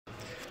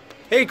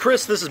Hey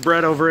Chris, this is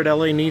Brett over at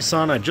LA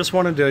Nissan. I just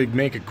wanted to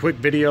make a quick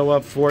video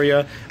up for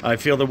you. I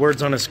feel the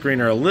words on a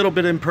screen are a little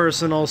bit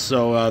impersonal,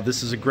 so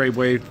this is a great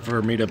way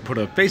for me to put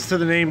a face to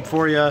the name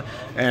for you,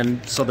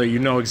 and so that you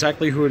know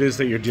exactly who it is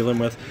that you're dealing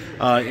with.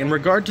 In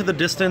regard to the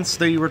distance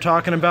that you were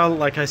talking about,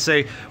 like I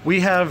say,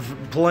 we have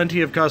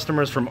plenty of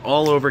customers from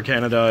all over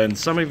Canada and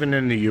some even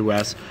in the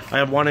US. I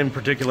have one in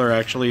particular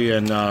actually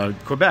in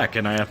Quebec,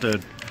 and I have to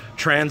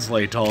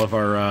translate all of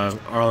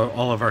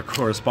our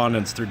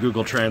correspondence through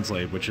Google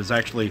Translate, which is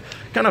actually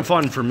kind of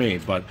fun for me.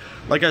 But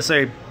like I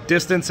say,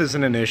 distance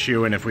isn't an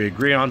issue, and if we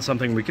agree on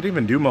something, we could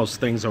even do most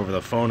things over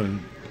the phone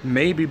and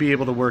maybe be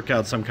able to work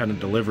out some kind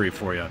of delivery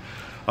for you.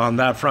 On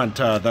that front,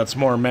 that's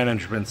more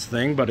management's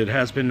thing, but it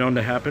has been known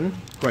to happen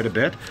quite a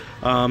bit.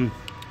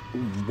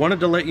 Wanted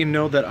to let you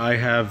know that I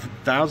have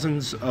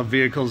thousands of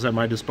vehicles at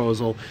my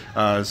disposal,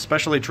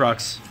 especially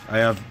trucks. I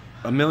have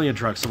a million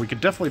trucks, so we could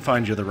definitely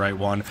find you the right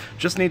one.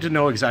 Just need to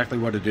know exactly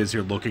what it is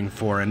you're looking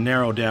for and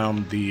narrow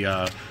down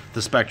the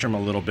spectrum a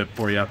little bit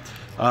for you.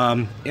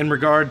 In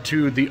regard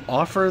to the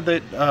offer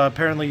that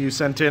apparently you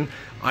sent in,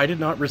 I did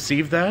not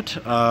receive that.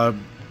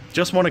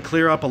 Just want to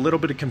clear up a little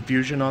bit of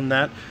confusion on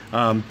that.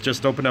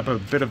 Just open up a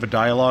bit of a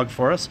dialogue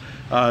for us.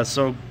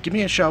 So give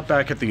me a shout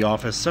back at the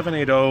office,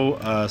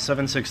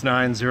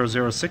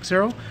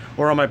 780-769-0060,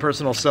 or on my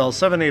personal cell,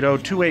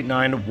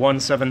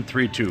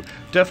 780-289-1732.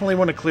 Definitely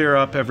want to clear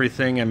up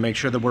everything and make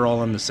sure that we're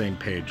all on the same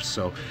page.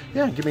 So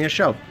yeah, give me a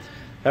shout.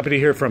 Happy to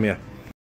hear from you.